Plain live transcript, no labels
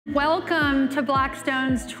Welcome to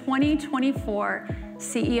Blackstone's 2024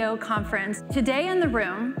 CEO Conference. Today in the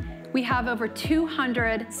room, we have over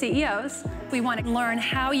 200 CEOs. We want to learn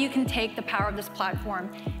how you can take the power of this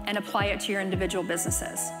platform and apply it to your individual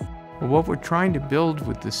businesses. Well, what we're trying to build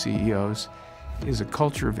with the CEOs is a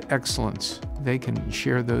culture of excellence. They can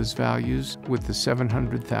share those values with the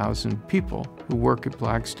 700,000 people who work at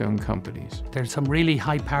Blackstone companies. There's some really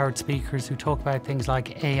high-powered speakers who talk about things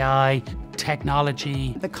like AI,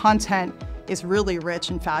 technology. The content is really rich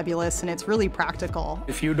and fabulous, and it's really practical.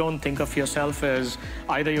 If you don't think of yourself as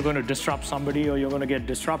either you're going to disrupt somebody or you're going to get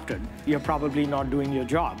disrupted, you're probably not doing your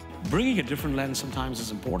job. Bringing a different lens sometimes is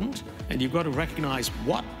important, and you've got to recognize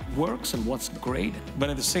what works and what's great, but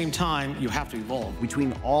at the same time, you have to evolve.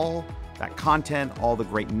 Between all that content, all the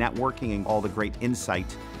great networking, and all the great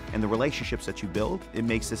insight, and the relationships that you build, it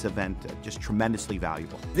makes this event just tremendously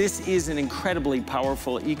valuable. This is an incredibly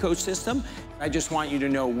powerful ecosystem. I just want you to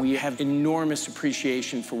know we have enormous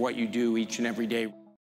appreciation for what you do each and every day.